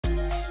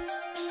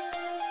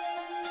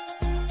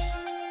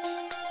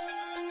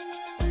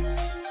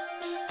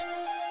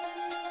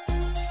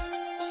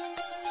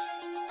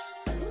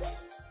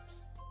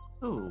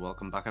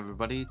Welcome back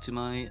everybody to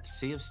my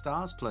Sea of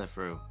Stars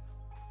playthrough.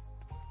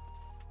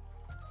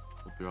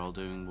 Hope you're all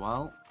doing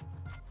well.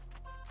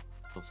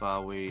 So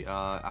far we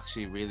are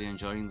actually really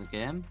enjoying the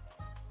game.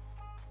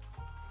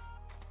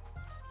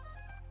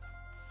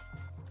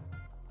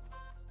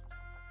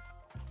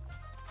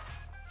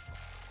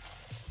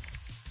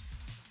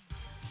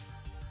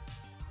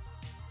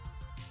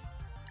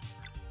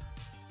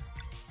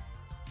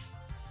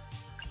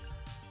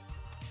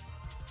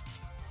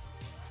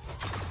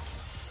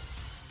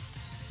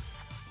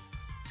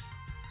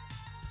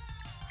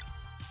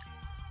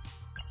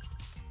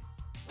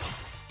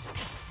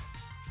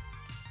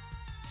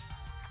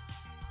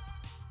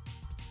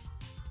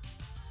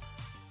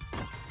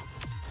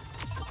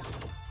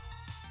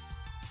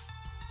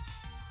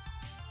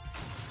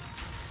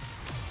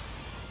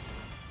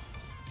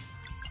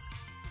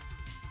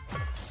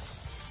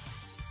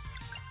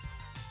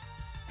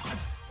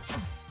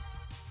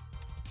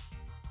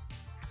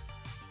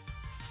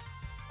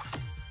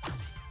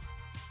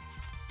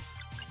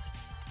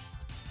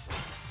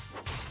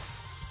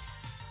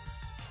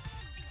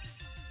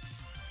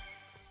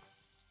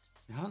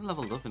 I haven't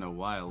leveled up in a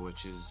while,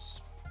 which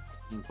is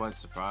quite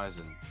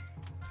surprising.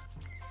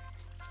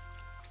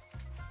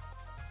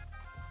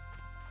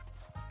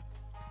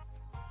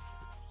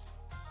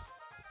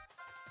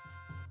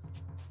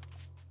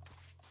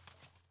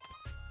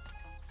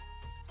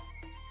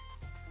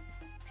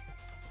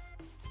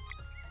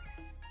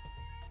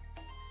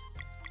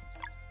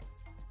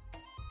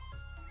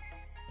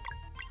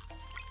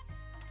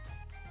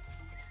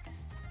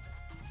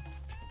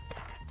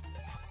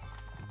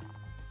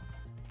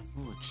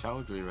 Ooh, a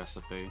chowdhury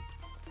recipe.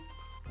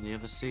 Any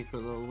other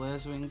secret little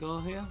ways we can go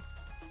here?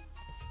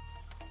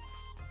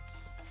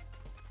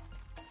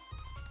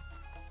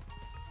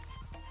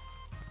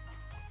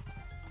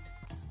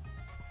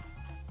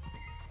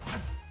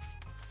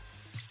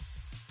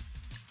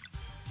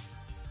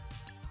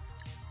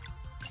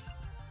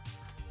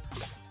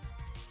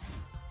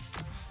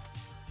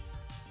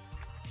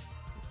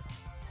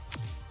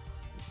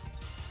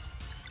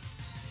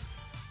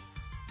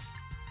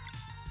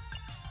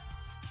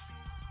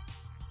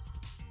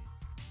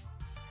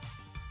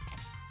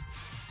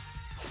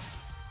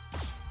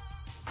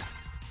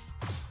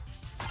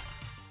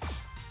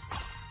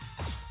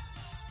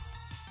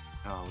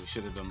 Oh, we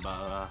should have done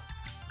better.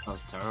 That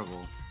was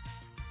terrible.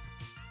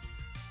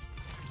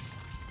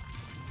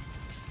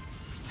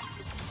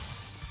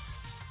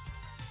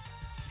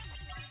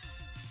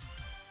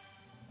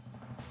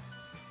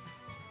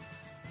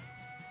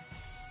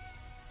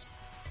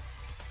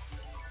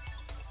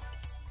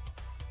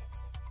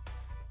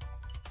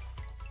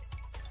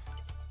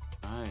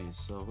 Right,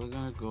 so we're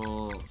gonna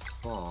go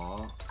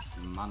for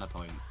mana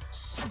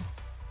points.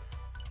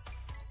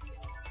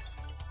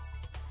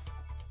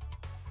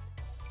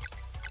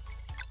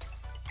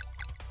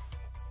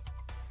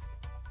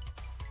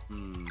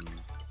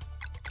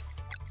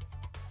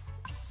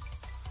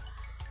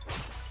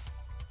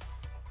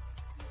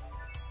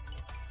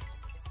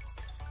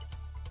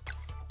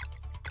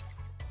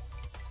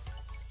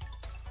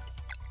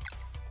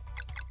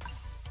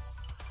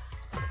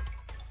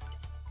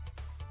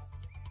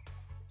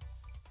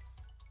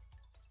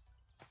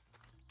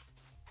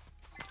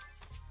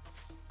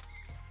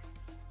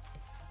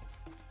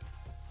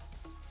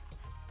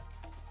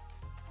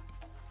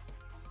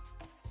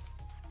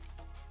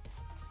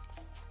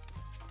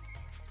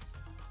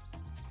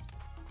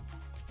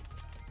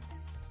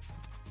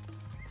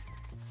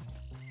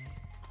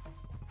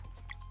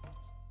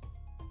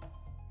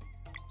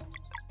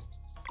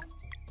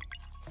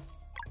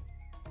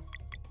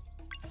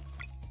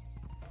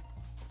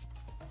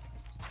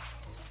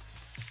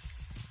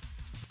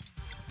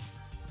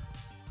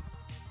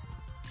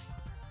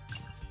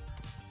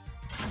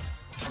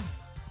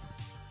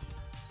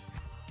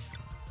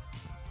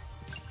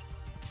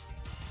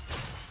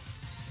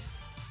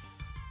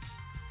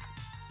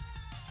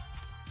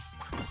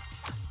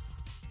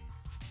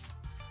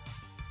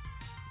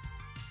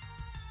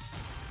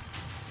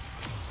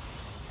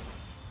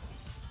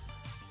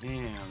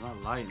 Damn,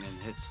 that lightning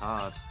hits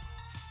hard.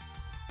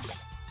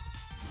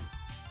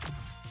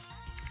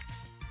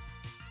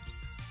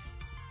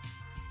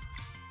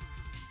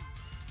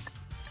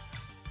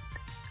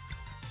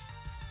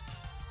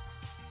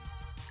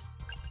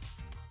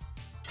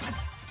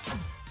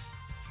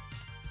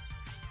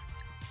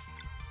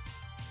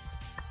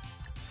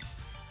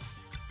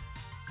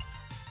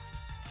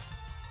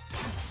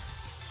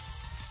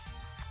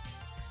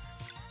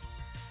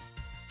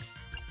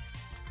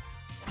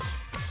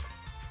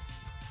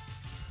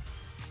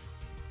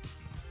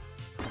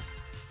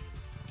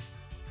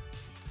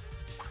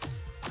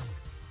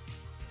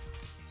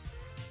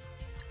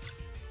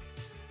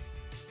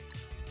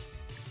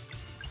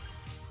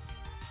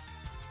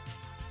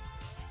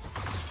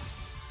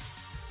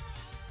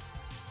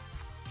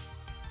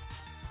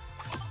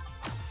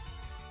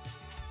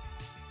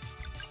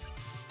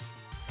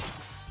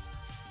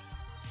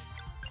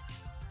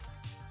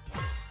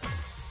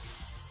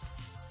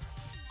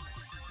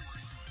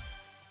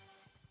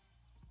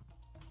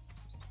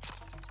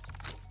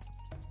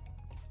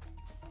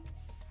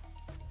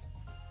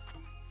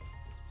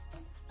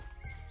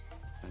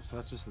 Okay, so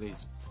that just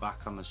leads back,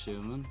 I'm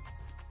assuming.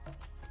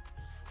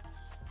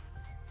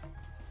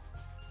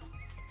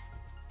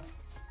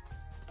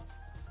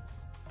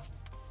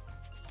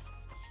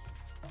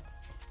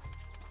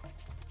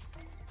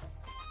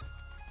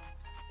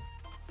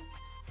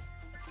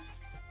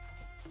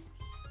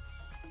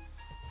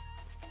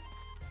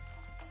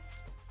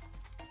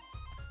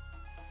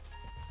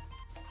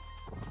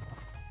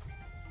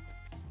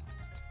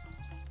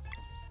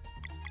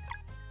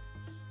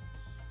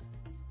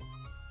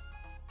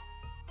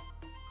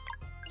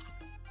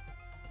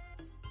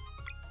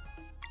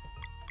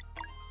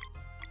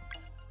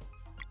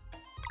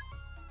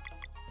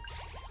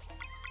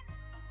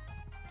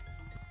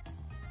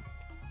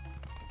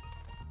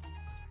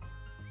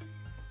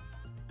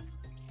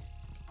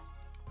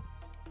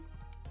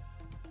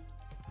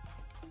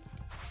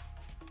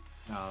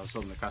 Oh, I was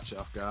hoping to catch it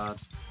off guard.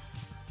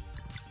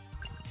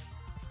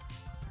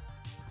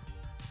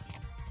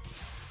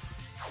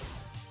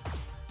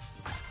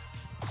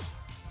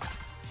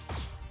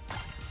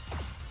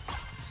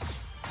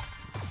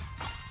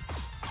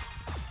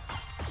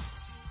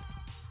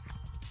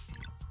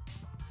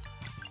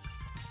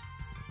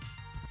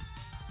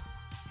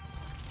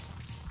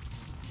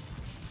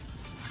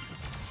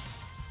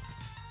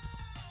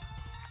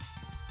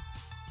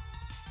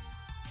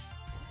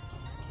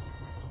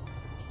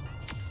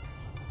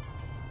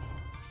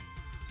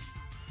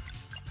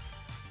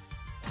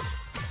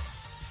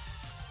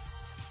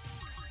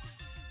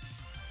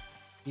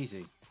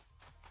 Easy.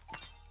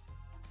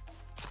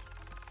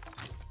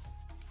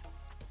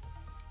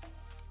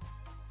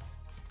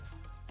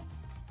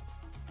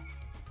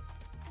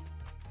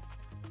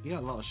 You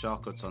got a lot of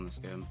shortcuts on this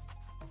game.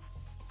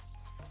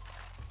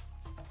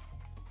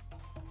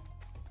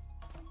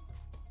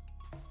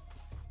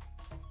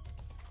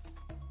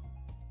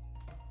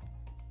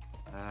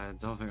 I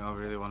don't think I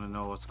really want to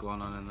know what's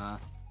going on in there.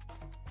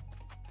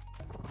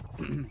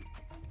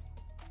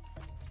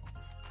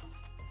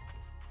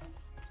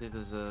 See if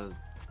there's a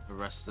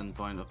resting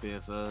point up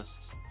here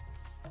first.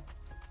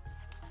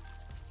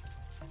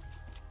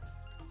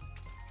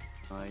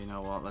 You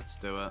know what, let's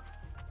do it.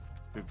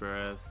 Be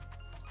brave.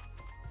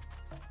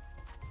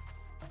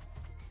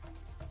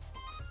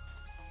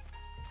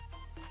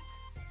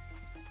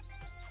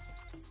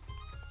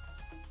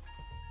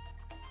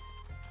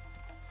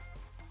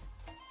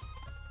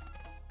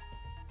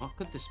 What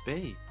could this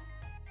be?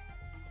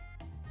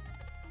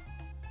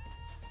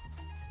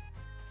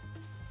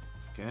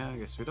 Okay, I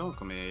guess we don't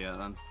come here yet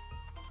then.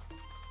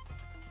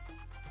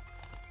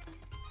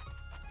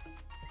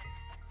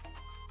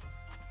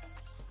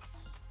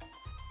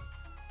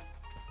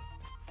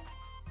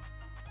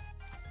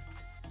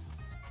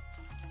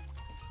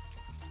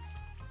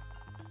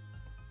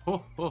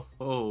 Ho ho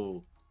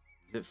ho!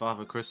 Is it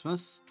Father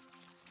Christmas?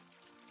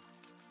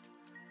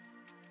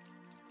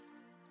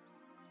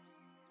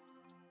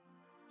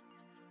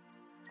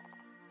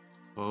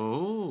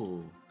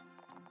 Oh!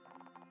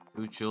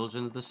 Two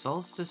children of the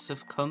solstice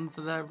have come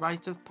for their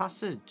rite of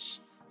passage,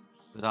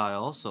 but I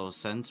also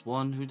sense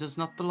one who does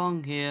not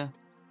belong here.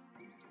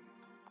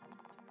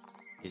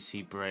 Is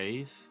he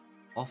brave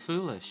or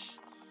foolish?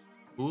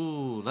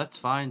 Ooh, let's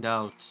find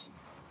out.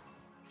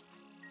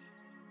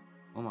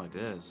 Oh my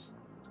days.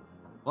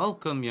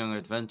 Welcome, young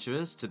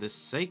adventurers, to this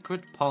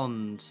sacred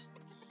pond.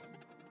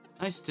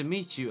 Nice to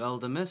meet you,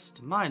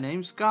 alchemist. My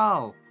name's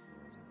Gal.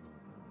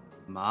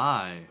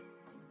 My,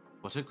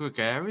 what a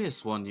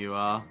gregarious one you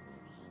are.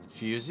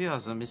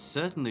 Enthusiasm is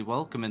certainly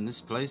welcome in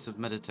this place of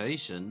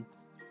meditation,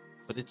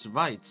 but its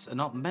rites are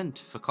not meant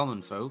for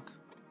common folk.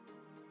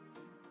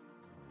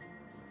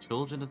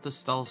 Children of the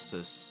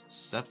solstice,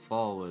 step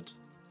forward.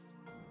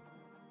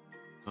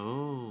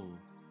 Oh.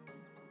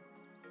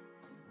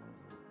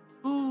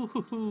 Ooh,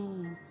 hoo,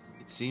 hoo.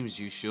 It seems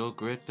you show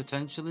great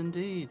potential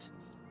indeed.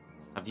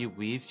 Have you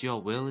weaved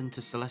your will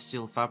into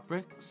celestial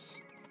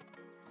fabrics?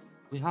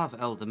 We have,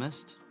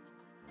 alchemist.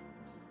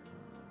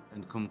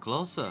 Then come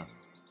closer,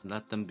 and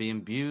let them be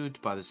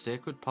imbued by the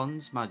sacred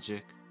pond's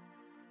magic.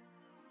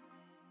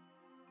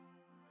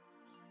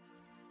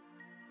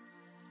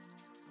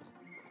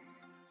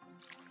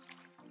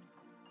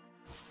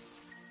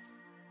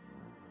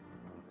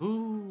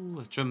 Ooh,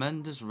 a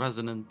tremendous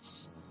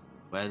resonance.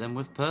 Wear them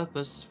with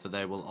purpose, for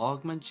they will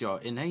augment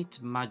your innate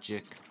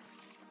magic.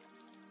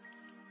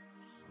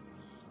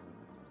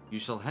 You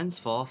shall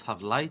henceforth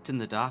have light in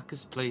the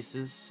darkest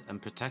places,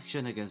 and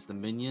protection against the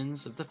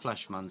minions of the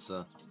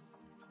Fleshmancer.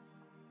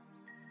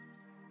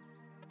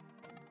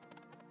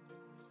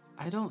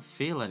 I don't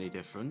feel any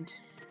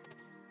different.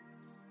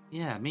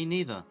 Yeah, me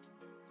neither.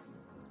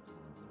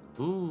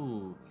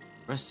 Ooh,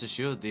 rest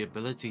assured the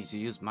ability to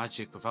use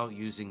magic without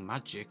using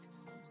magic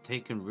has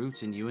taken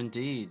root in you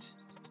indeed.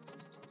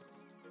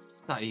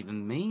 What does that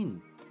even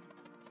mean?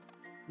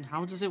 And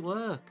how does it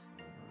work?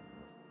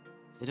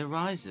 It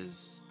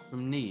arises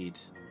from need.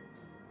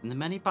 In the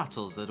many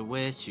battles that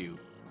await you,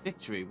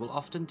 victory will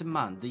often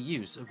demand the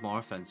use of more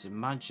offensive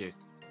magic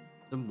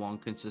than one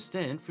can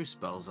sustain through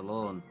spells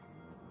alone.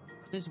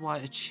 That is why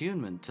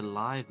attunement to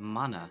live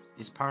mana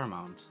is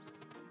paramount.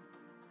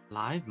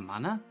 Live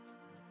mana?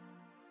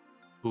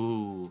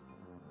 Ooh.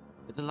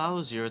 It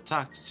allows your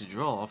attacks to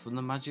draw from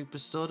the magic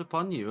bestowed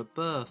upon you at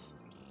birth.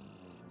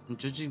 And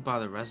judging by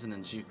the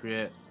resonance you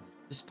create,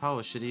 this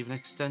power should even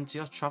extend to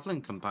your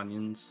travelling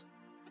companions.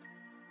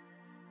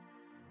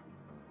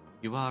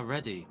 You are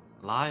ready.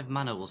 Live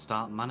mana will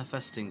start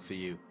manifesting for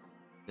you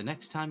the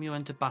next time you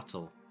enter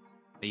battle.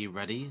 Are you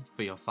ready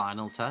for your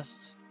final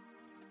test?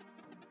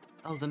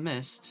 Elder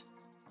Mist,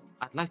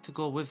 I'd like to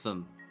go with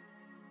them.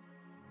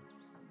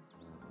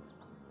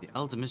 The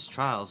Elder Mist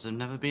trials have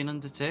never been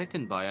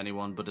undertaken by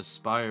anyone but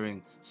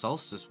aspiring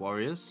Solstice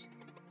warriors.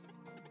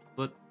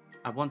 But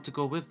I want to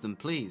go with them,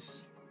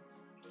 please.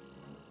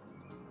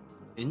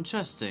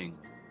 Interesting.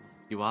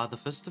 You are the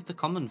first of the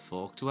common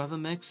folk to ever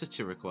make such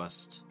a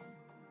request.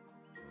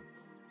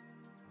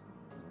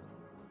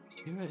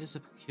 Shira is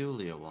a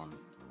peculiar one.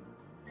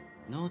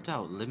 No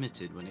doubt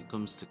limited when it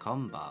comes to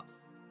combat.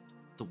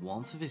 The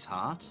warmth of his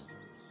heart?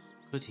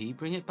 Could he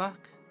bring it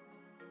back?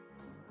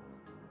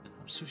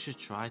 Perhaps we should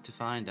try to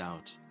find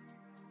out.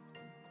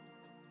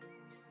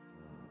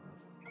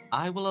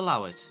 I will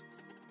allow it.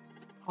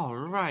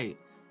 Alright.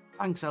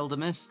 Thanks, Elder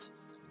Mist.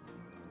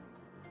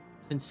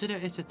 Consider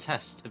it a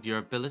test of your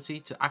ability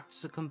to act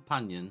as a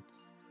companion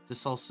to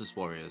Solstice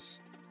warriors.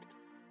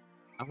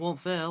 I won't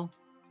fail.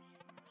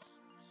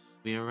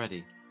 We are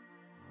ready.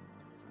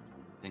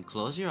 Then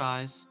close your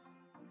eyes,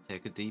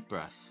 take a deep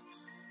breath.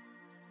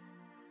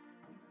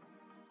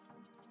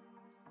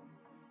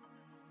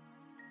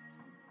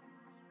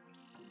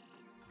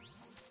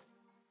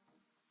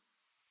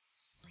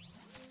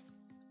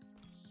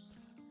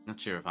 Not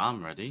sure if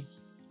I'm ready.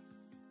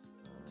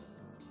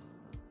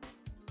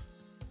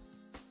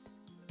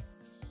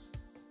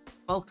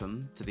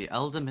 Welcome to the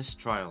Elder Mist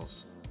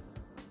Trials.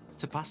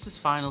 To pass this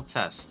final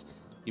test,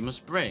 you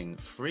must bring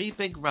 3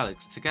 big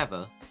relics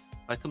together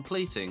by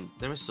completing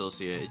their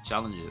associated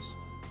challenges.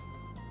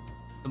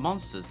 The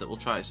monsters that will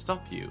try to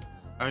stop you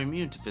are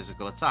immune to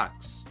physical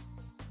attacks,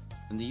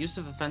 and the use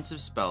of offensive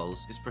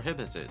spells is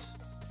prohibited.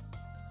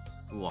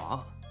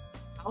 What?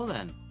 How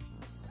then?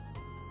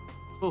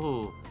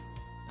 Oh,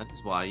 that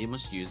is why you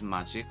must use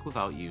magic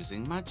without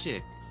using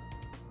magic.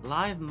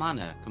 Live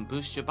mana can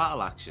boost your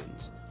battle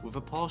actions with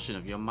a portion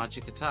of your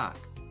magic attack.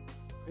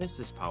 Raise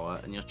this power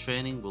and your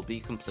training will be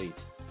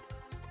complete.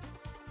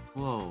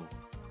 Whoa,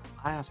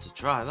 I have to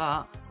try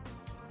that.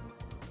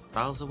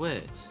 Trials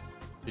await.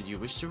 Should you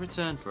wish to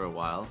return for a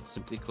while,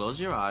 simply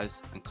close your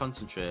eyes and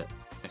concentrate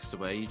next to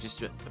where you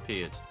just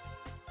appeared.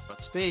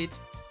 Godspeed.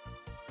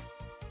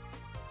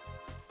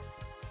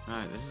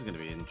 Alright, this is going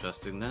to be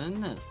interesting then,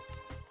 isn't it?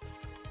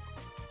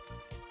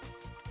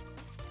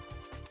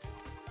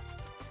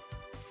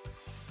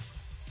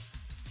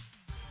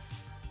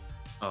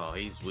 Oh,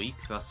 he's weak.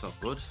 That's not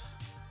good.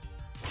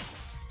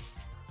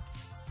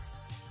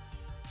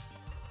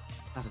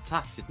 That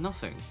attack did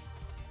nothing.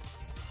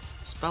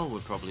 A spell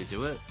would probably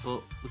do it,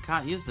 but we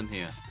can't use them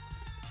here.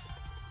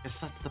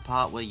 Guess that's the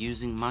part where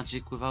using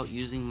magic without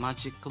using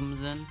magic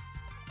comes in.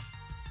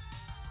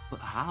 But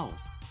how?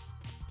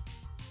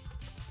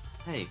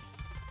 Hey,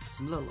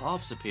 some little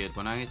orbs appeared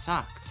when I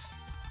attacked.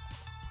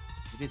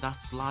 Maybe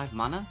that's live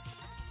mana?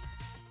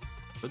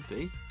 Could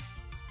be.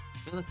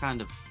 I feel a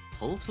kind of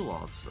pull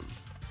towards them.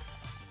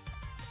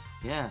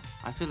 Yeah,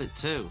 I feel it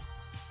too.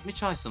 Let me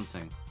try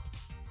something.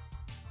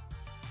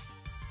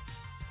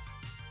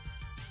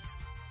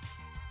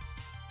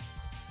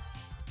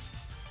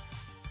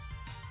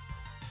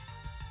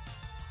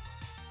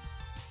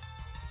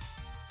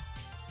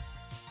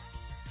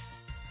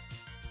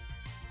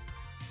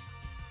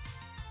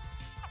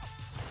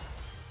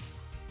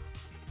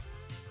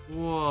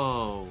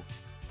 Whoa.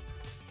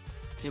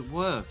 It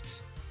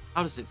worked.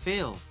 How does it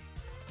feel?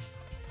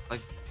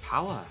 Like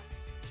power.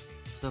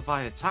 So if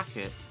I attack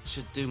it, it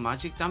should do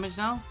magic damage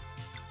now?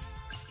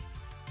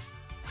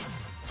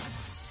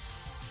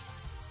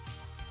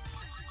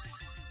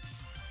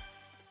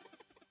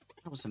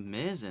 That was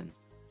amazing.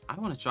 I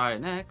want to try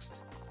it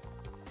next.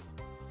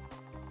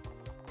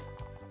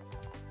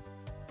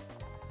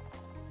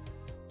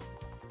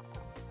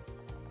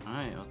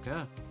 Alright,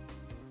 okay.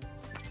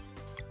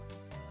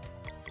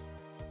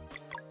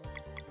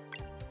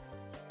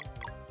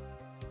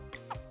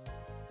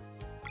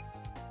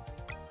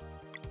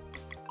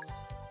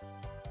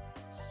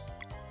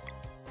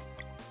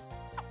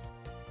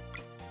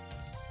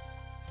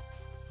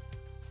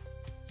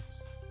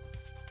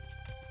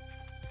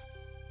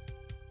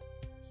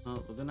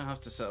 Well, we're gonna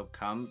have to set up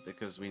camp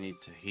because we need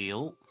to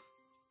heal.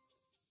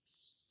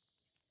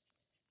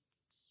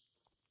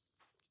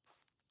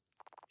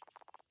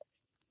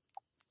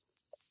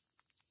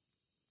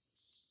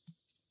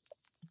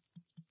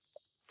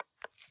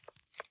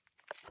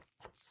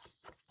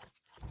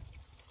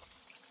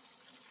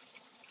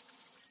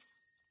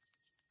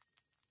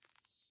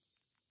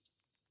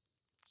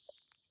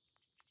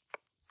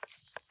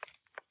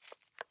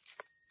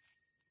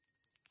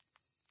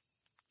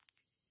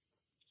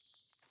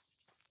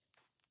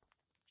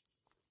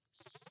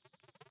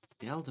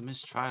 The Elder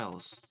Mist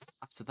Trials.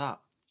 After that,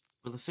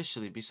 we'll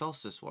officially be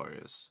Solstice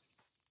Warriors.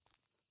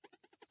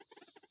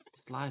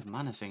 live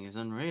mana thing is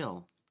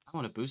unreal. I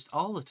want to boost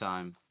all the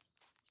time.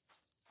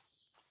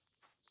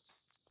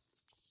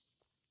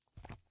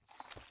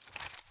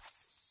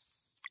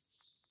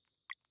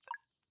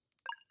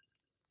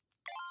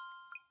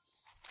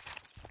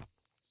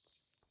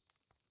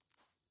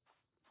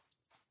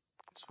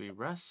 So we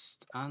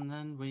rest and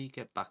then we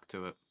get back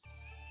to it.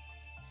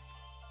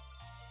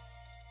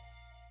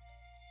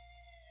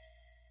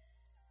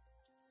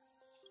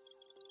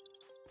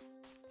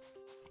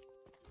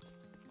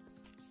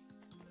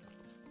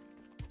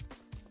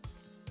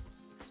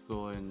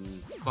 Go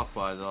in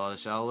clockwise order,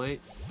 shall we?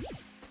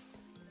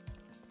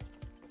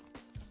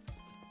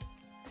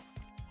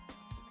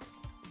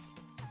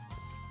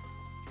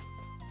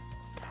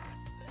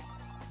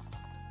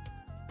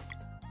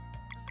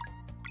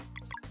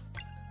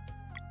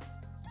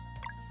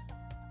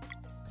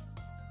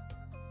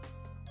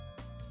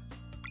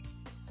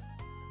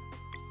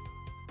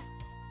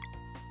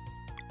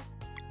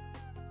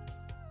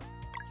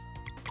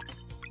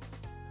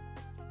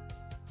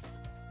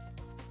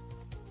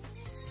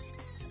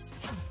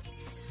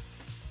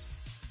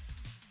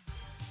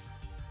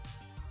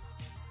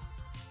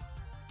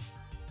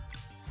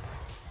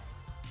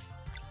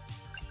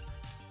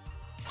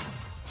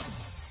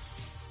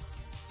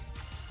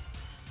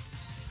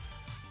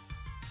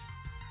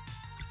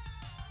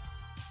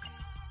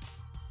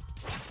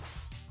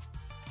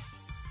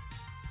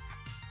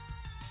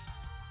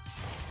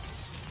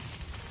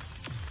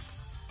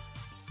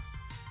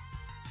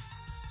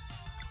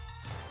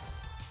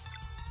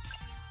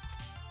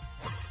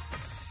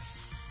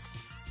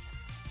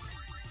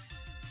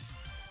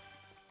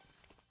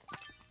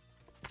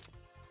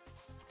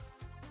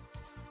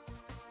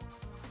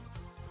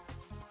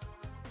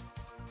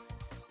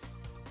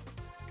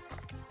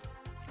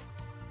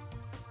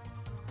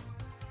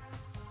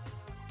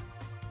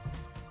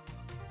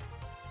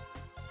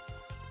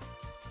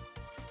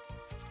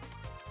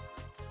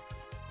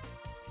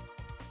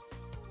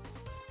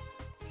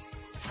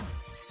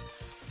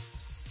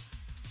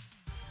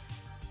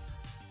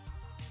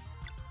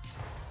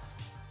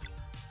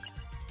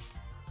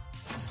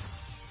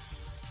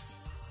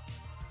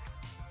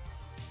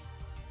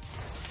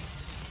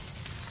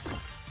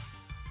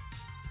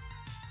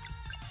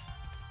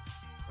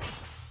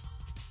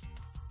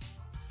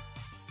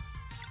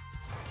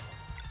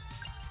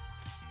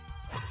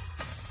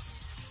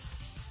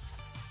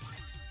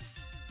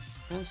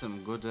 Getting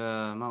some good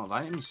amount of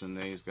items from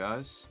these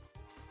guys.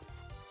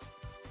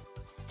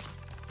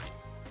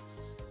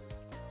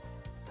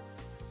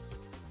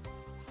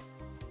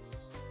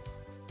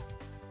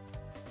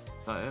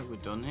 Is that it? We're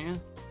done here?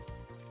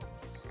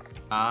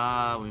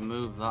 Ah, we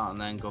move that and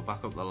then go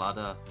back up the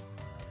ladder.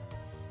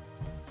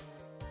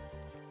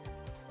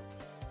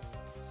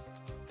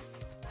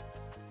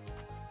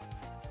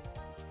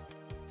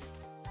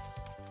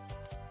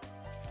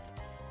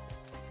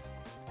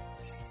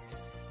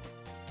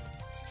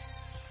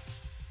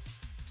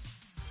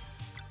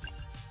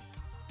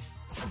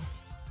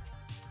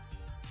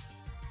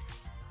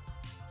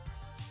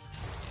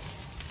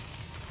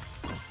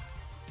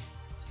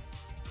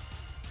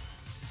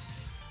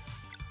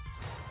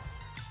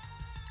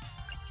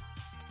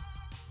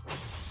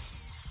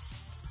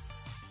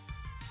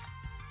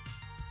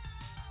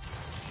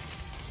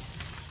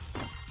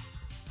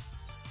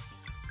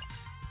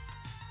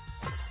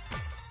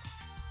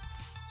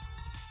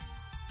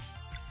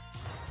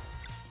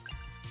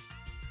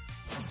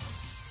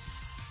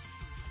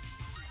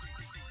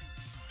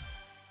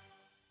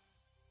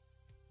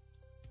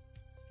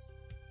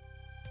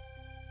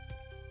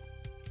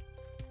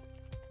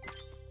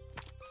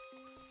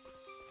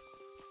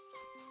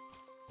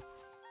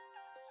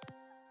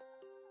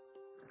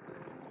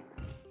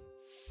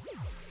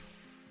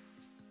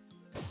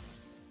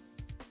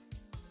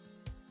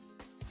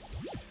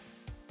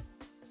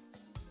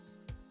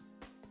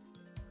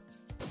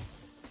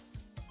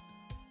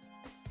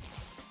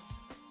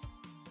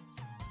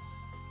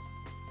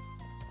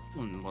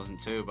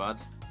 Wasn't too bad.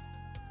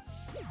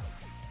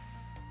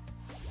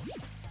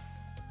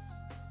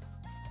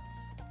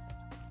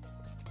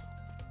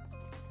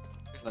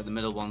 Like the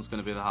middle one's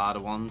going to be the harder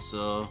one,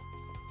 so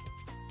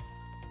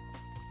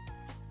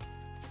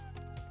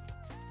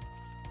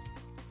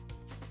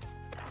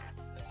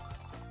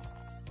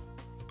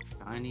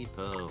shiny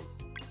pearl.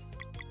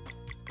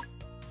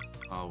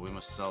 Oh, we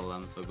must sell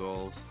them for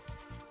gold.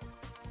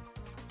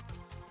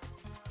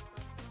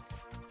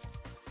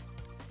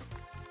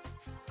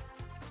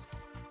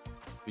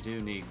 We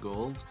do need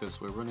gold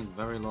because we're running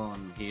very low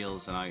on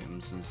heals and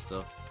items and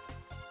stuff.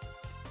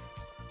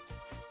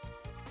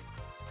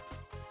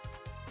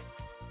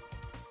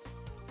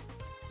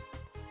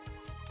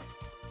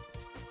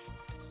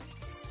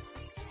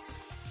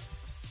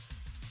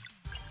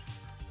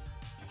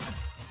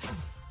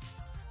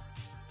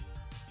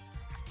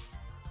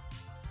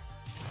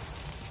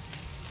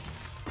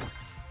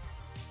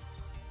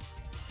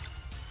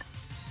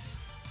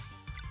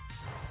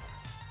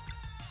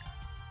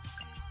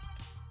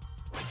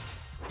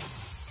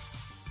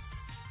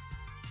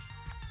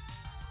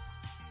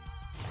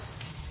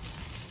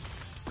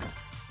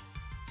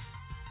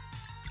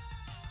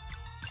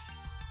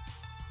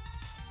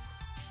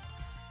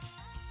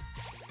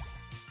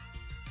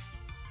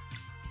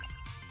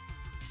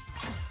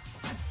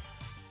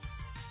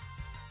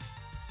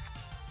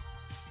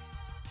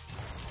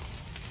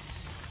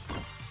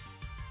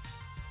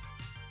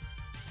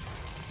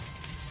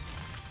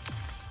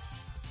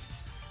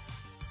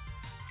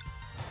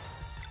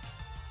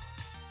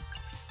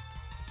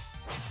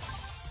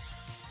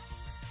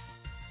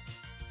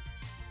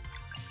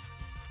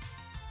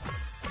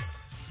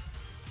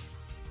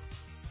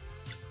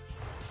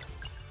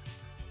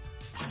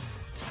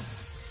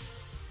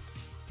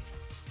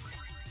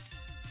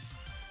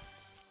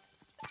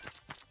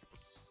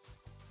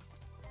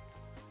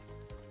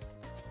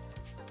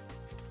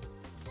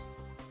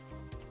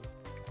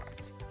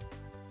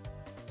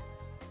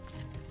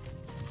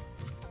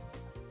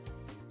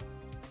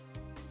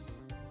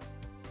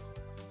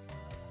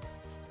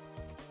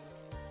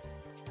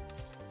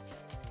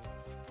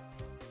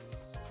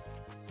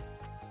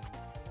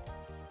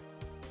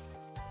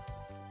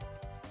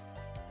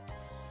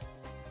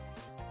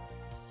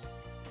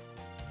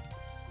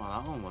 Well,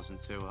 that one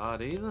wasn't too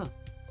hard either.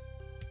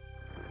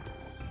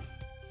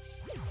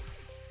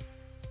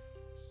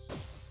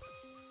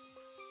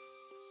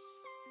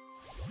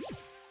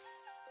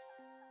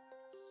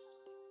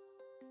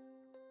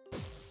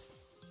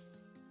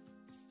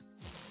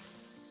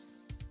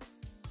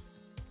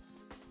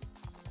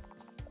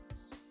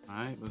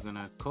 Alright, we're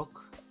gonna cook.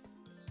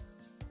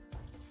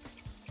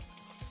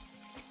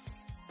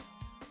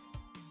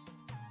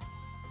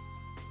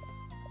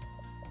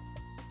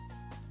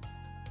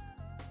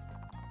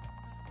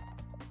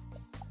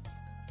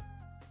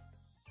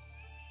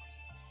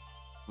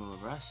 We'll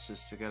rest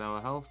just to get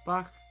our health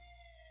back.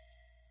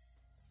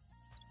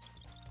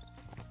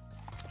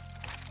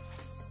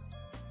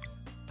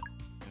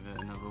 Give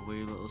it another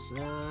wee little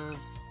save.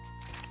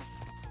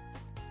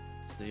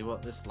 See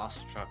what this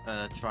last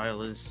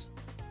trial is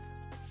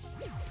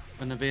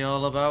gonna be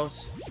all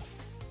about.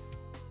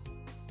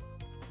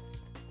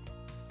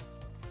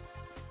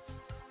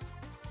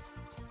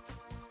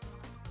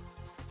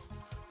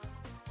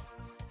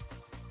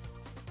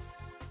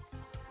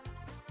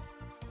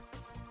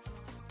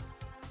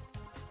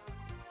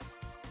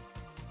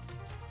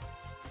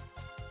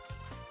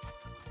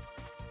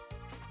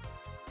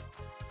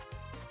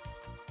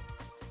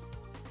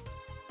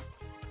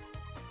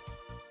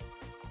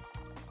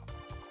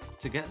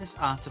 To get this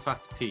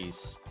artifact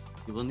piece,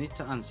 you will need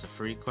to answer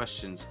 3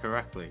 questions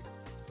correctly.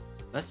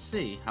 Let's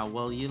see how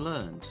well you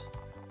learned.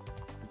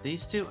 Of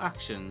these 2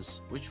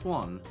 actions, which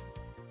one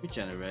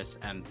regenerates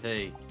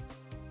MP?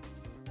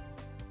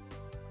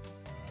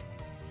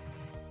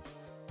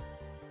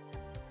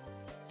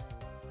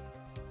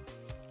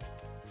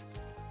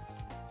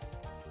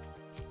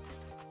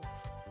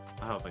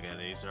 I hope I get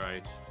these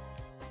right.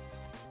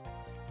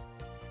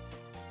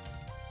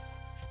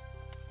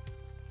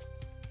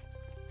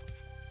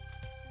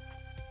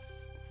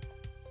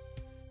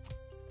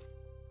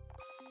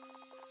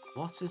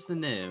 What is the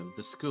name of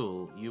the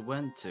school you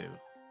went to?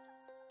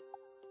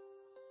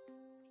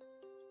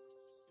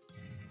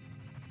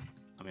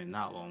 I mean,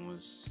 that one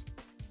was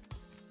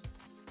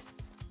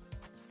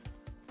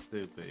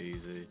super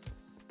easy.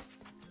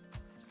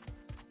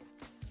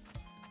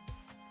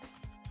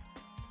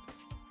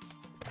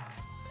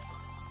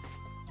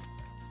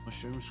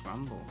 Mushroom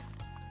scramble.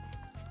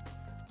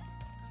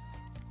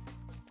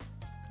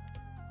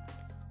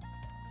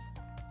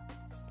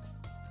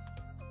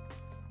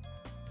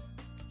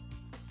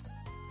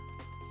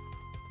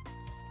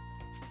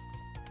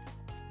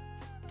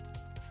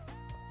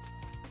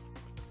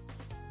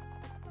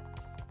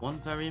 One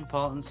very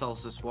important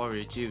Solstice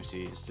Warrior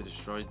duty is to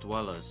destroy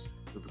dwellers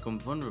who become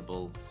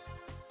vulnerable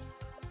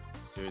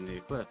during the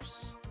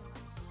eclipse.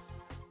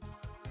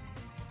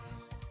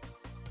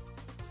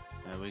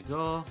 There we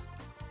go.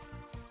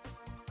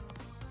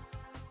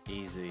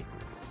 Easy.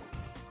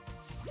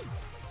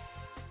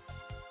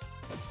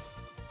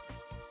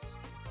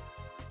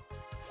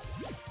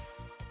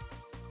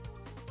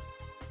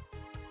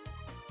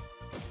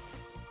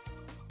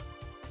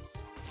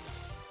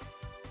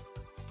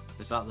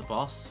 Is that the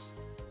boss?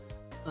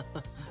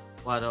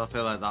 Why do I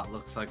feel like that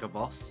looks like a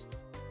boss?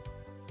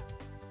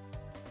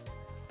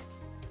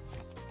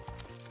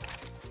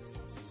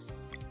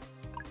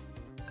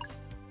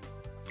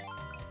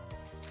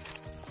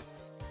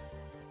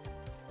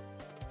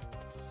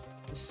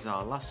 This is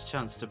our last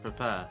chance to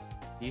prepare.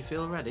 Do you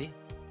feel ready?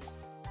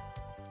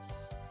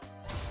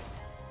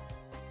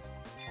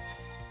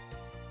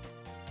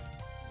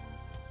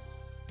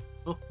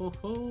 Ho ho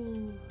ho!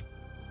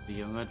 The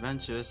young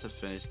adventurers have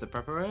finished the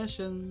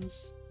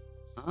preparations.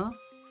 Huh?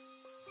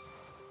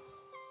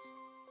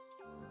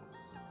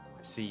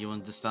 I see you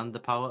understand the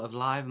power of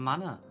live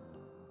mana.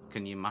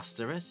 Can you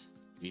master it?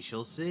 We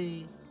shall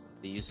see.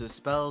 The use of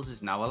spells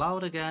is now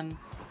allowed again.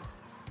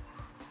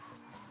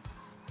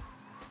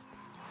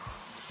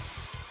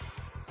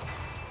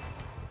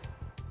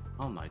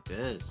 Oh my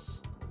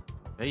days.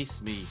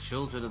 Face me,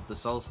 children of the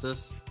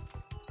solstice.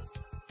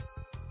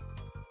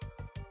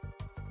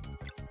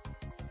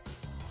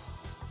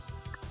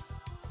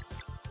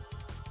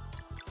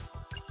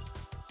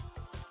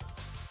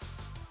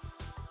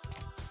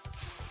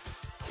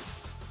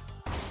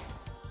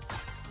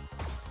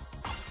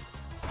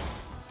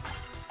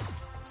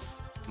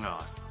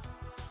 Oh.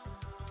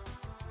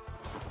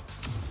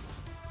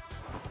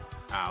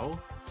 Ow.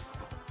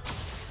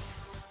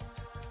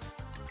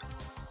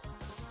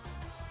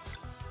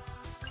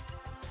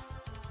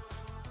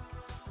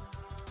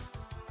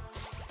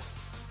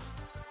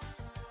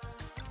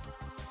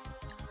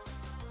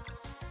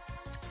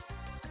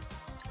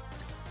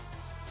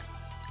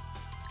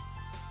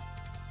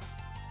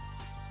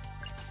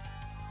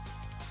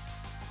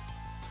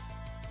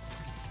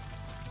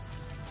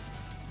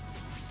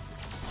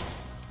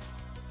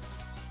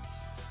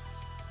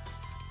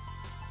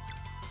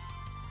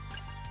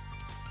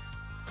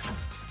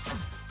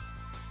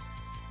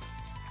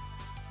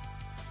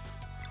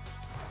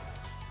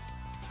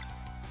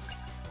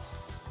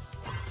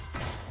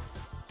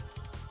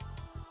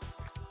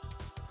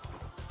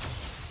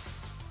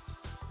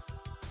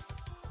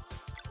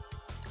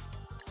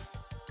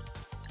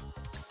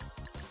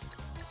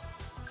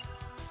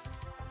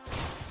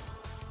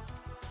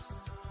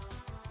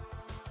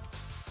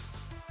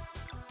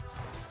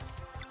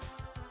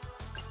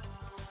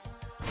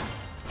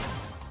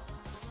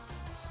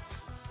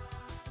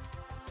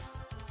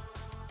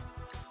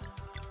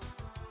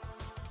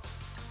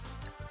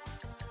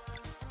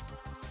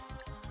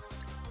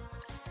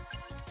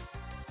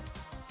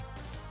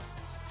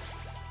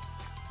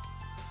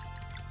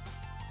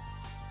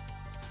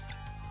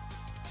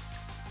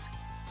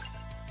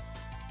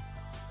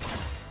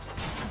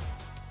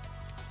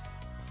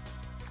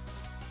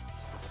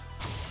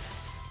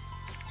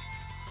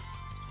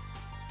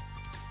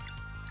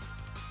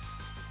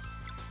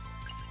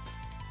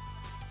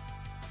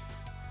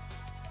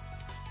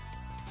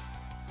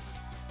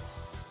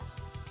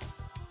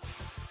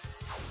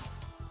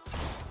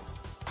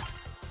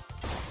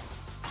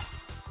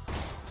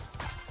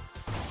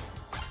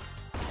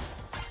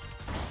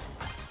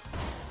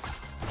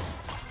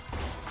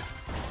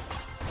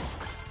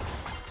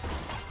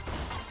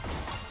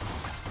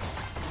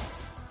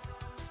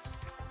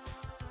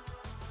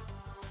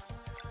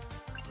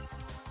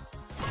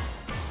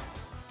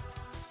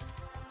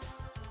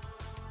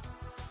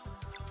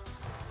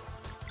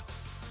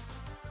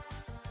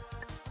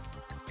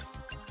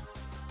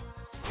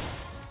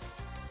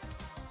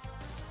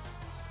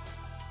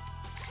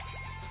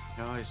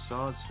 Oh, his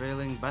sword's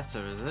feeling better,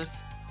 is it?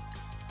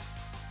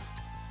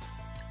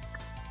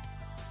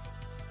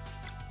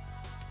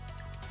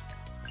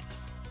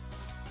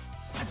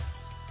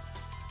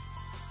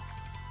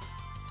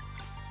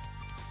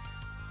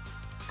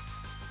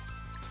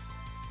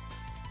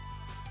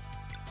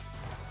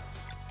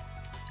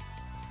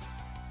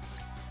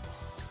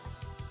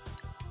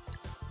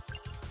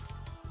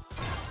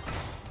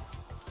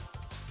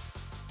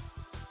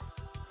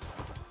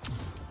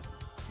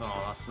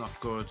 Oh, that's not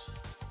good.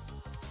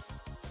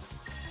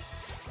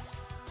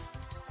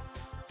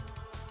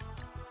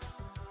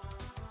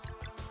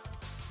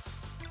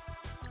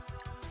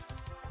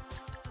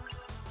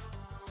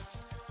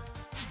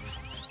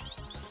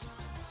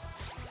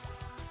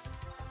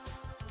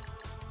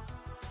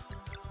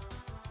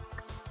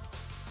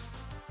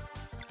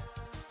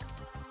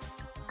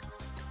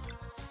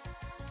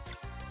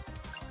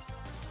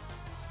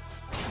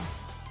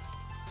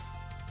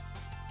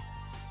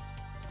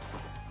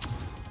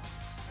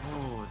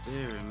 Oh,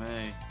 dearie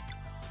me.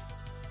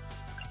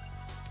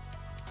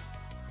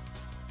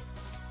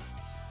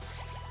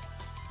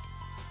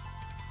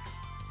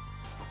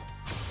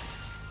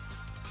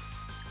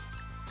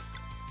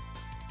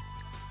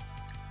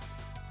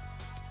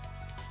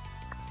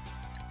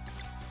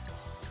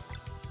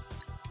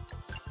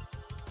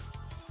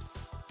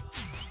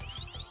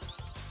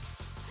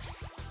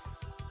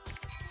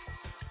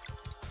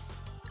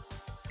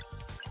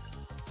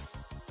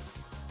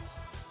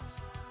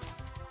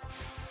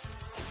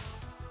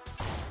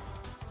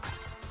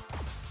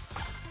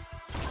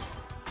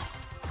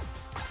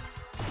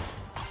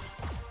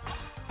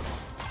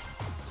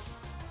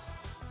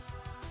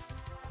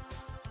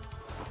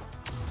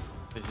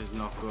 This is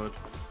not good.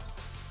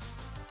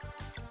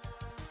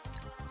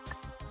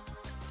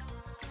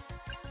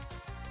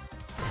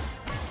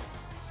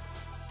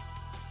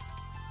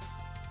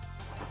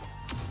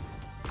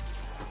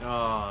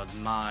 Oh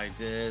my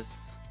days.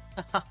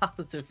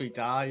 As if we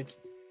died.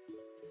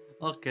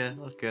 Okay,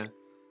 okay.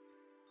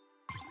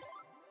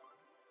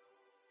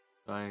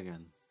 Try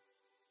again.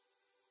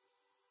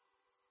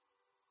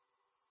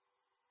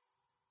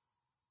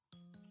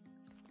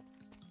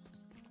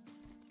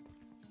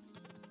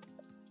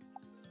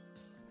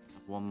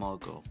 One more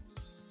go.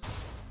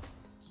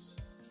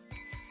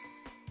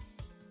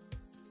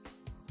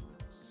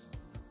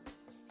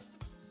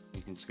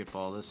 You can skip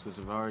all this because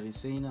we've already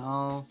seen it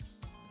all.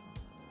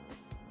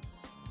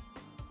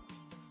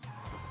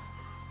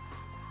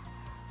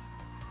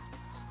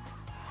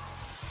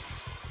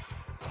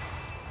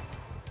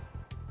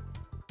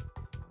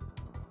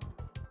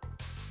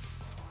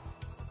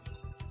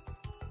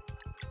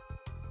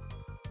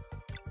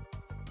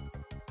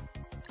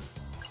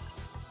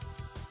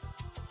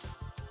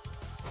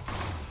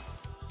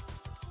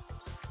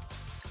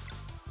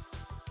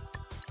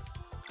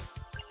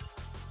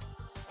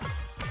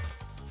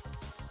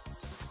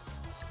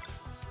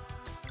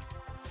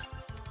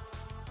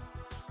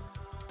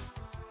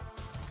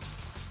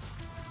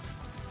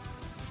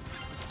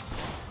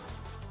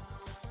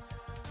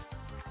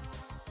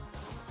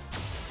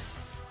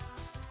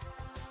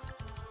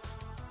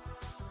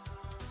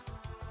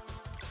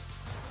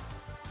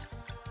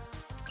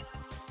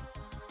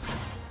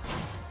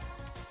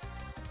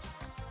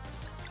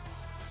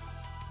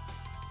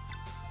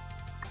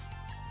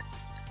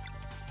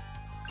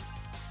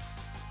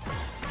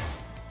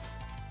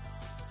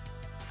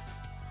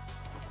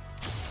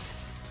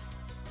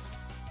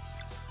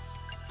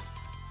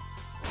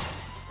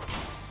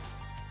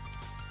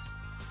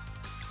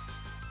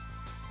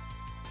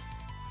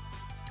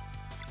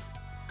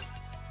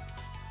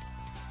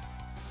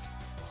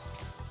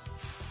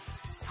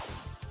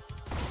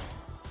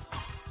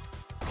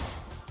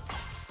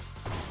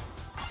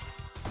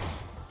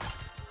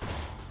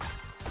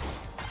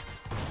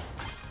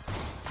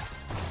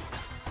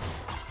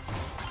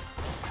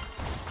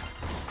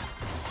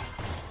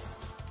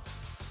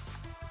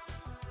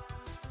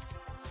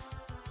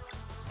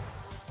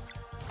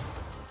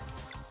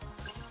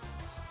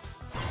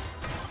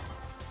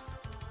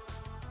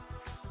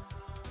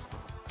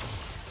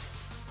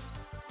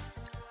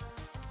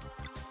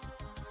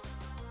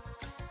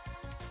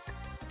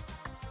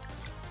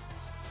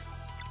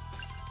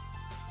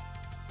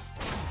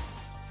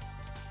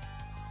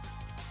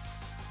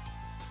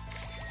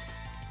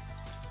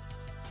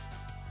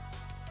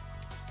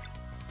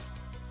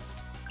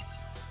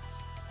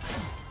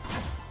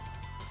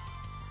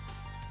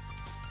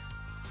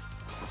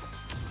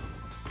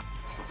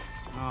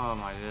 Oh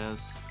my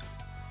days.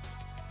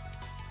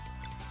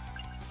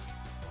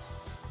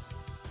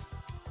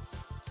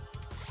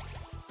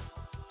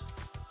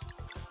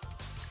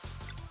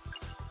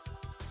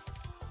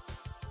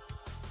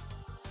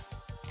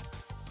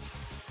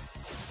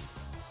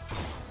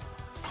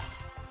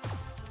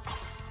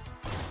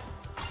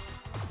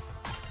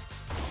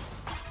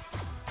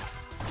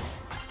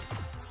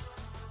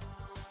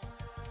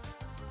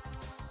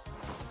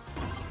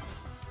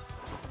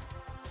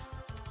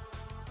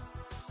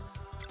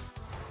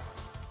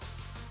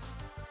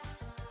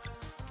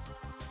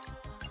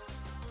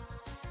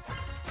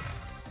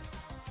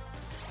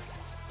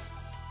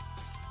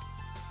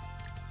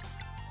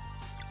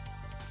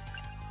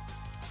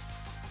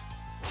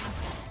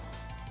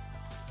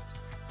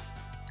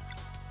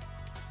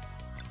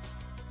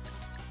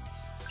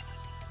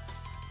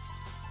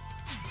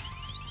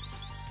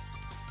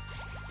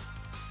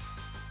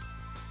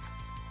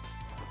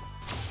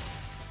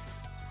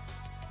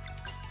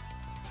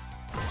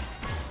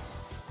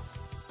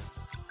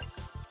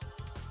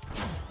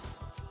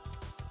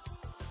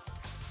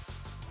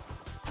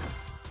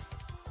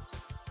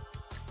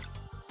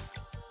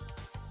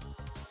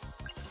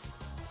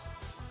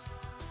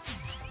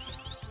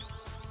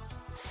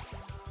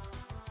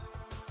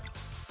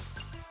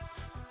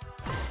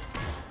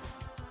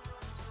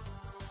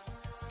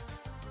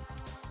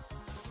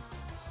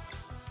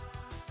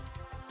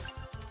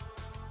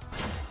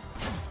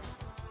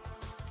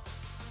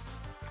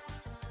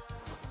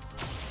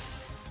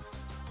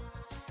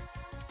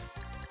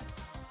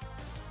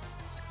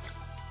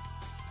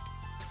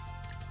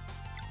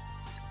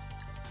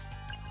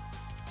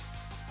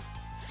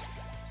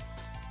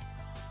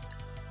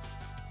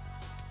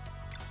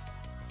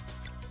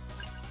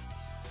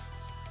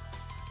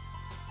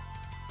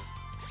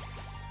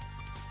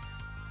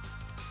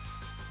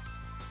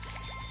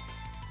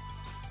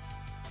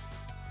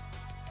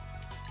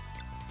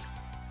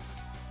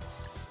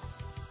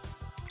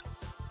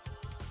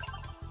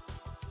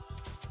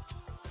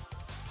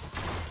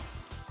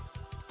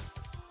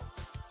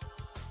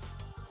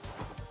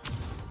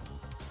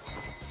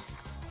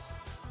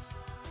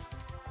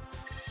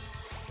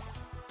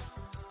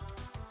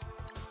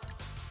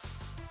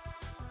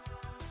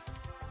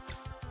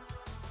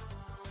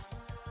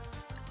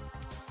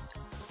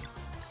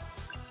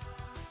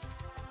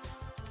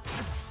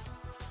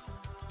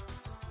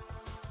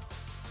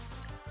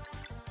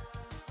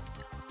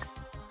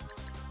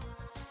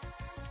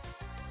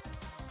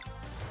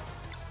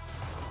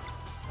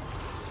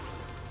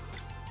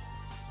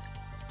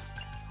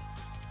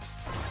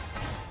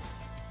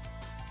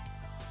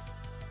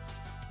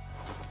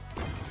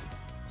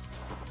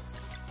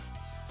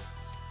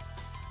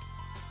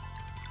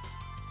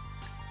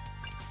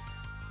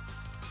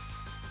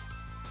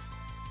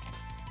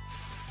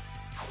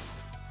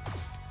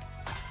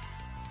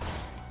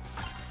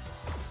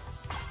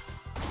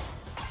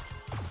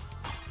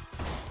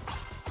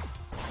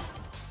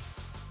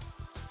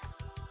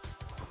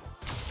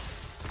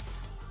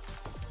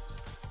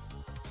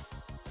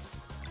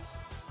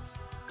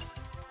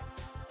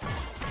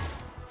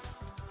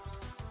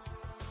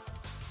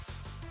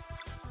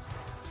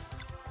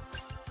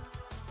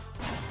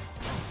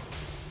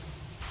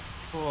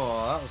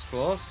 Oh, that was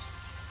close.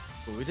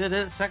 But we did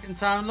it. Second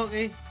time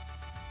lucky.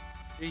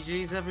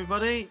 GG's,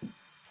 everybody.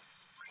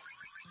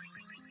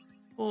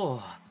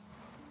 Oh.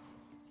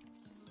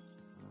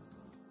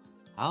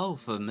 How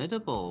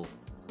formidable.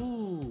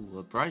 Ooh,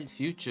 a bright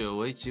future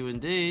awaits you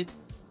indeed.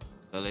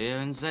 Valere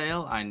and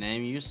Zale, I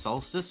name you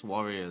Solstice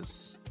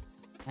Warriors.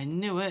 I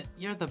knew it.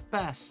 You're the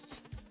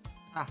best.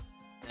 Ah,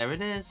 there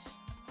it is.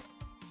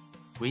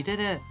 We did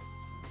it.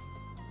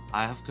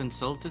 I have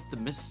consulted the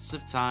mists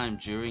of time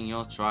during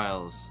your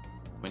trials.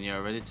 When you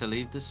are ready to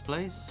leave this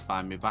place,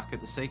 find me back at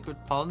the sacred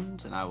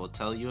pond and I will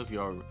tell you of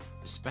your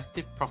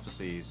respective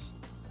prophecies.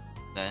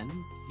 Then,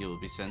 you will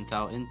be sent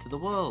out into the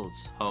world.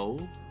 Ho!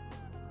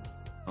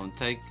 Don't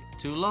take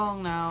too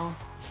long now.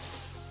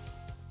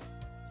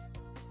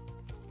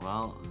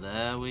 Well,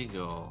 there we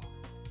go.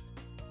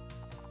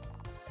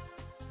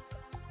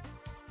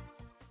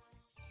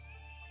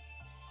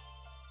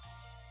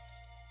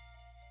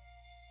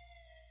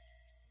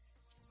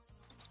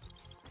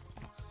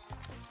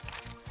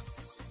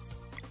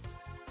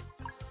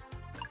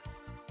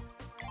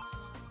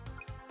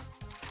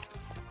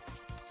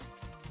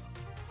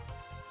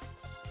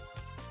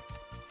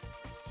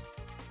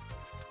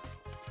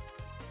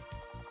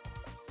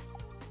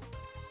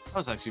 That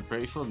was actually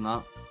pretty fun,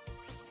 that.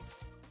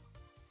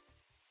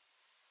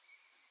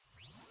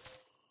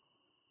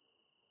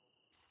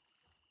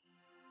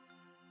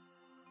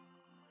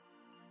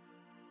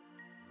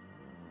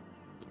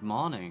 Good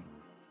morning.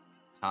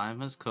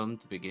 Time has come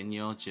to begin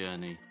your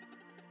journey.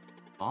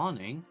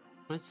 Morning?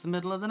 But it's the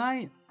middle of the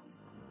night.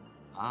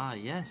 Ah,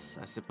 yes,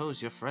 I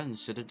suppose your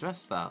friends should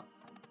address that.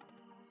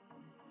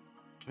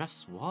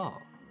 Address what?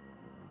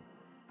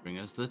 Bring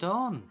us the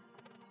dawn.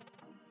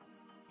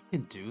 You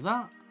can do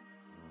that?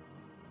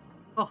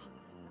 Oh,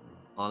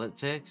 all it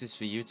takes is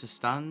for you to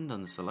stand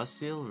on the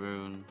celestial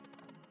rune.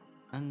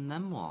 And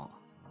then what?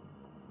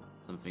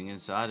 Something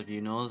inside of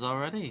you knows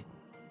already.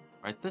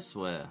 Right this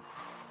way.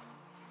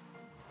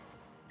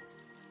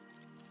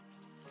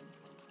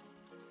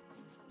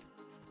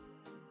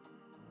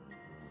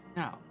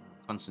 Now,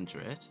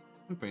 concentrate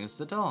and bring us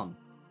the dawn.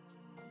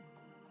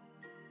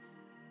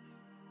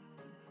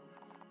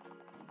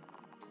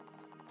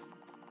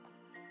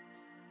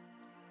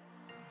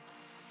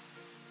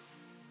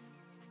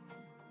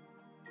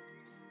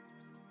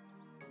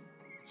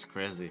 It's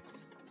crazy.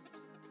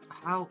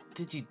 How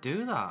did you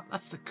do that?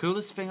 That's the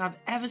coolest thing I've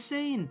ever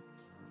seen.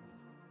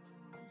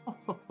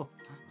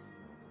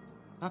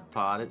 That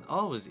part is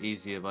always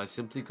easier by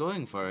simply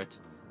going for it.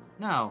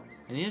 Now,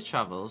 in your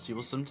travels, you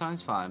will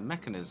sometimes find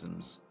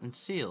mechanisms and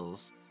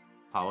seals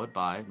powered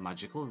by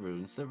magical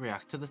runes that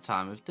react to the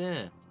time of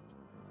day.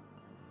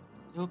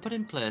 They were put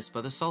in place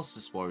by the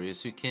Solstice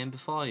Warriors who came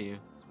before you.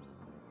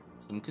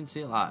 Some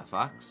conceal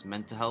artifacts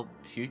meant to help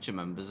future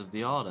members of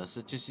the Order,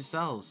 such as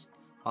yourselves,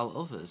 while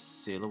others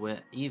seal away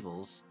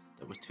evils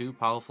that were too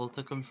powerful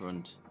to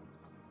confront.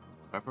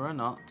 Whether or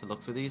not to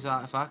look for these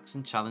artifacts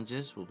and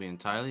challenges will be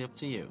entirely up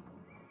to you.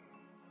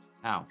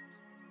 Now,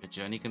 your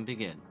journey can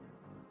begin.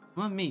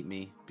 Come and meet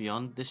me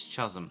beyond this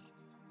chasm.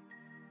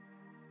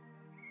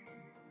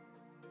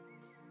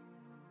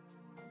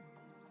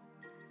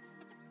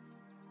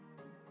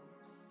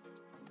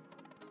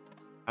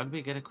 How do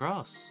we get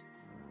across?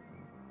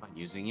 By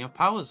using your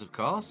powers, of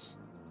course.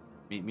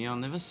 Meet me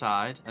on the other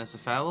side, and as a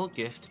farewell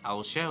gift, I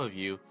will share with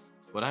you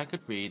what I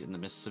could read in the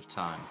mists of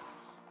time.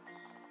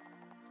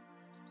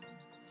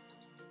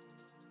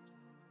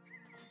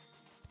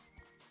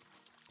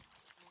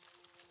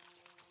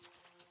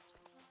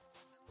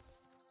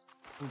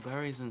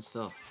 Berries and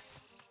stuff.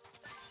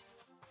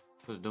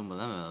 Could have done with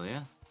them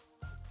earlier.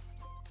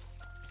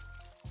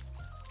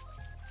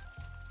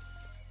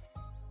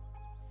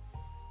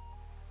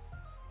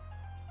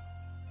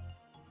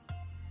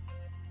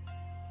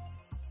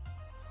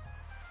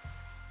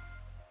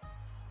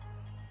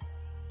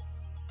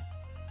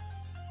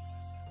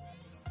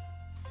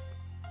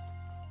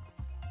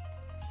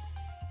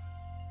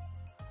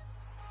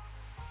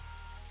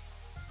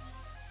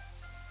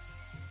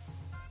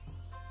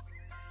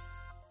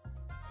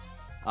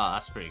 Oh,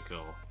 that's pretty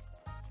cool.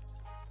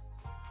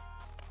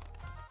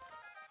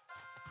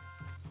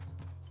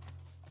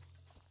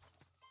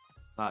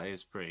 That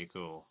is pretty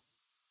cool.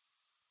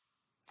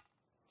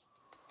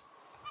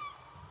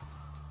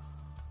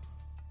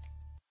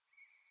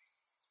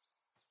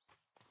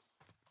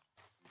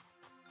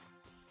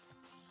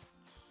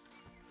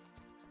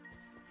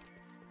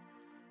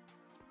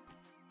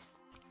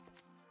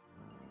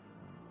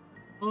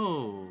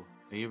 Oh,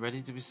 are you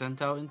ready to be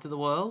sent out into the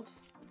world?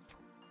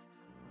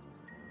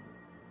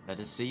 Let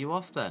us see you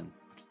off then.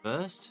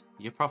 First,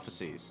 your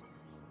prophecies.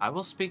 I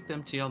will speak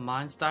them to your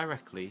minds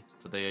directly,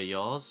 for they are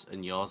yours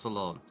and yours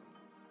alone.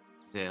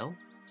 Zale,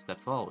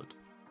 step forward.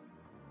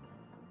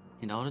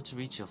 In order to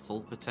reach your full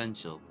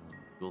potential,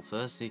 you will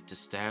first need to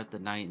stare at the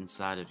night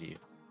inside of you.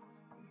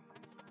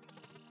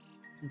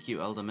 Thank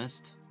you,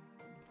 alchemist.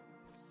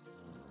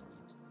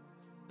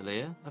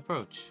 Valere,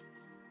 approach.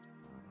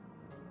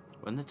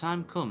 When the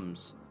time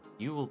comes,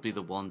 you will be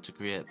the one to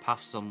create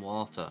paths on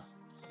water.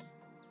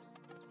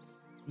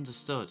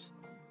 Understood.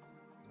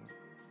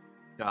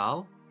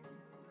 Carl?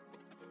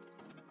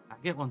 I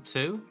get one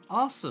too?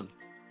 Awesome!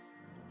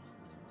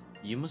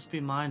 You must be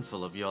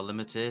mindful of your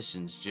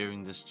limitations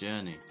during this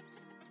journey.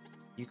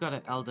 You got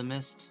it,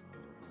 alchemist.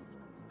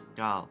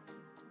 Carl,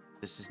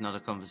 this is not a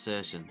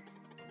conversation.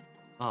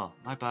 Oh,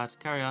 my bad.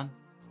 Carry on.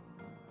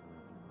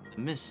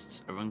 The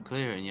mists are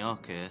unclear in your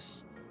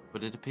case,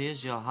 but it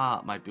appears your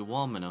heart might be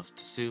warm enough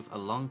to soothe a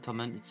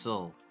long-tormented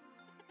soul.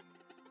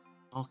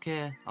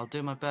 Okay, I'll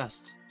do my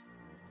best.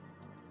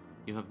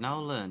 You have now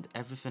learned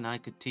everything I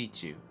could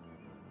teach you.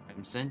 I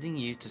am sending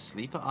you to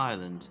Sleeper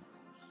Island,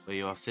 where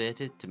you are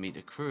fated to meet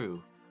a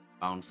crew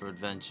bound for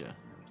adventure.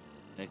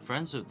 Make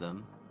friends with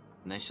them,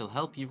 and they shall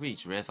help you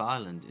reach Wraith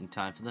Island in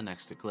time for the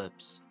next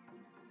eclipse.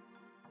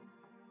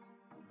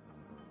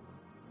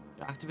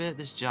 To activate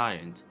this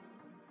giant,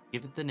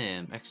 give it the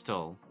name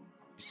Extol,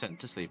 be sent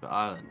to Sleeper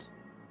Island.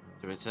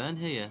 To return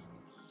here,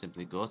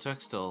 simply go to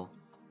Extol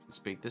and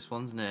speak this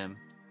one's name,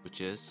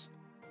 which is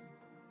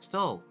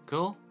Extol.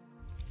 Cool?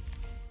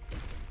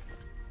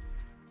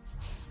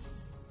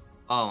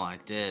 Oh my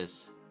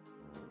days.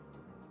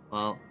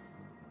 Well,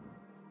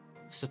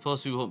 I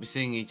suppose we won't be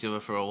seeing each other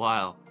for a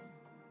while.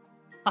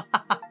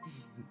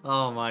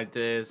 Oh my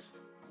days.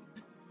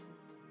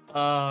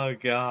 Oh,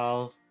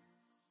 gal.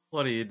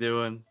 What are you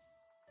doing?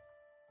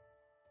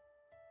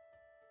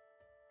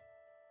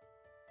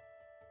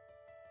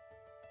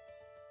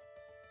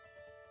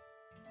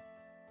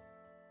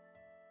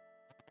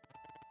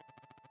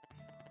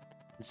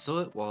 And so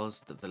it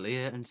was that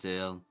Valere and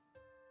Zale were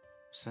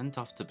sent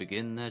off to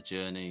begin their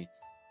journey,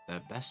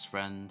 their best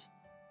friend,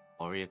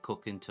 Warrior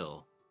Cook in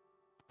tow.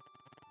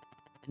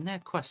 In their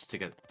quest to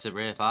get to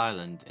Wraith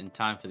Island in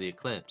time for the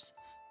eclipse,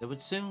 they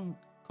would soon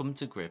come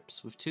to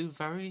grips with two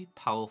very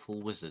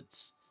powerful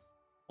wizards,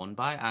 one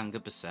by anger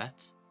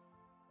beset,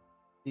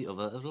 the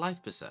other of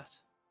life beset.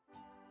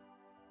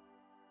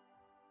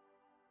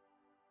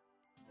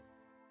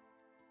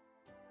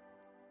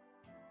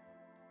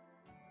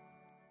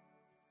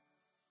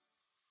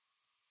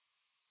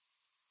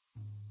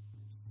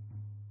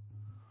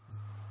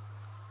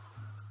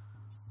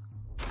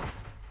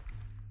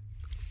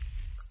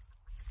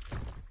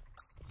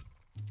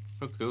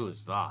 How cool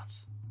is that?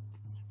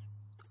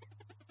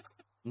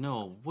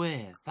 No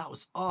way, that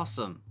was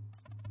awesome!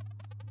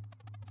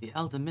 The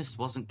Elder Mist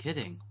wasn't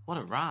kidding, what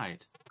a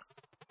ride!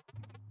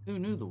 Who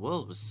knew the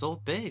world was so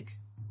big?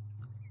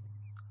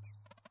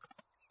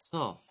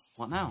 So,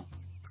 what now?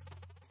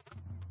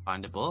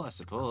 Find a boat, I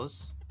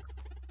suppose.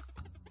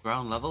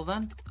 Ground level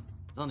then?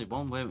 There's only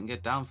one way we can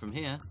get down from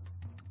here.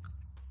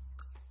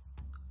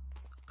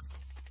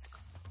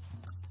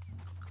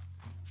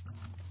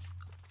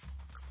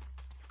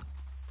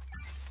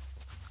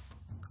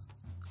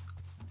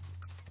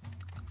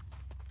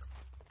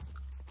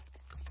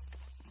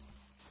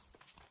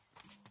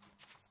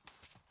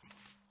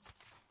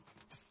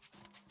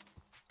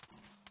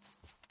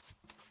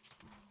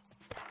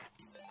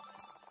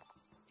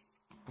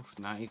 Oof,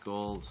 90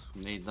 gold.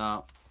 Need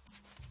that.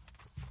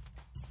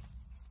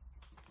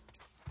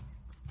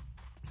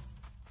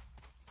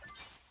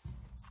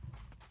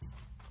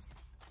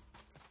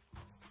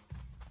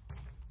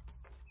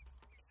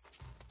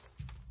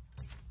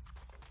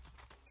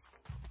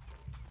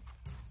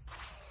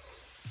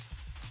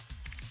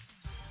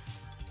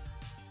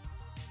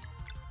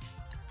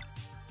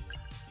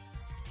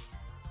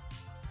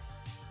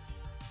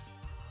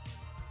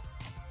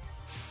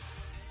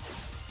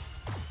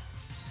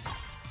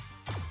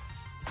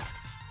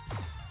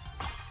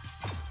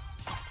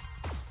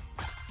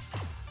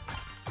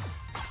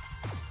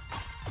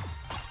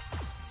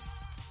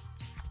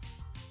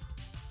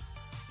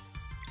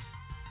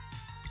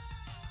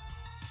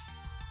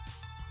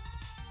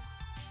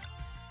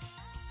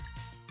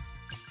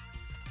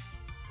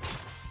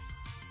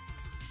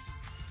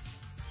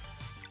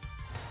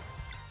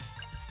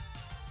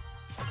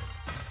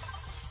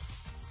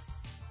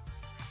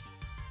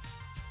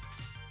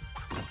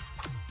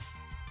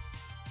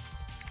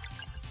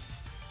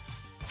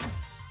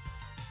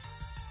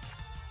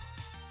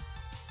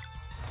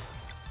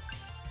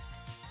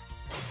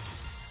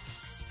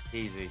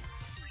 Easy.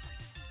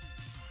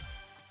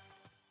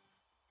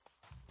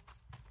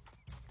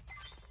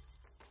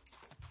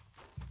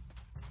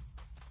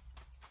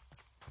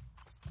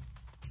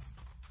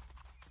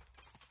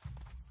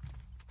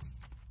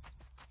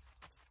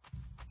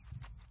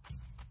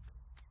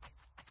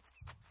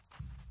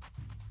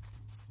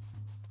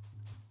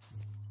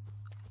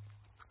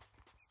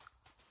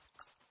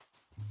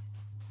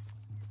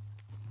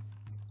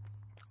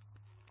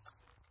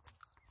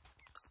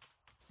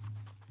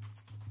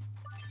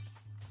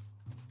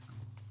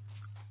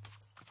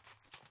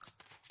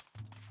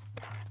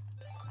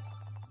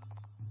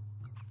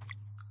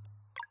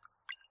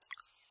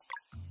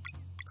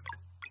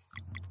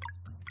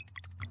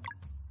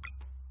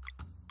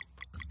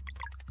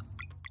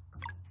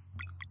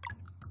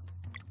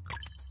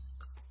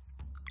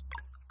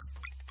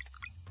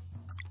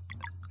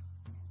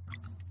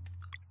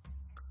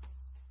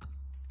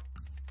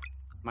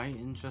 Might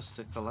interest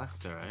a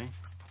collector, eh?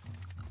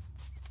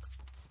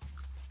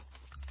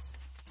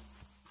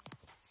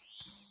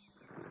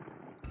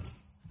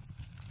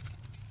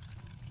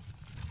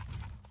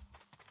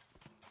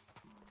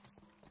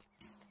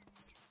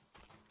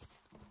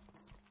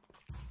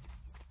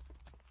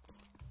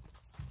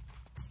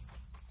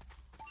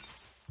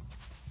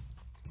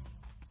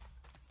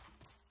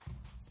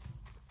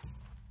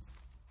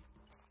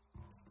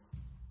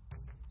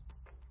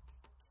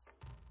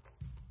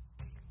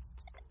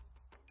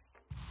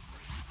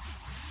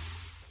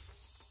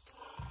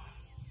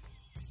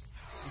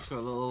 Got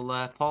a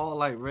little portal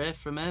like Wraith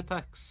from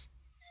Apex.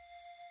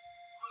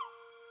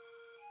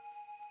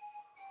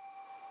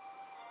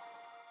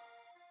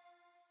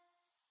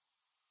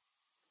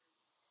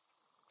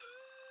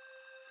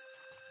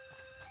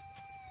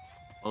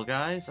 Well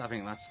guys, I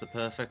think that's the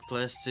perfect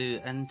place to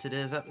end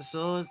today's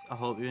episode. I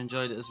hope you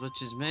enjoyed it as much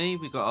as me.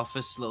 We got our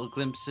first little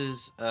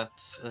glimpses at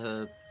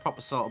a proper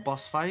sort of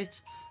boss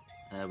fight.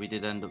 We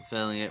did end up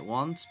failing it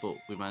once, but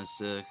we managed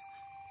to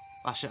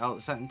bash it out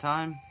the second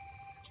time.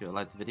 If you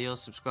like the video,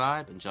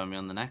 subscribe and join me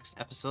on the next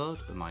episode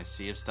of my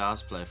Sea of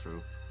Stars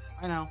playthrough.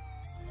 Bye now.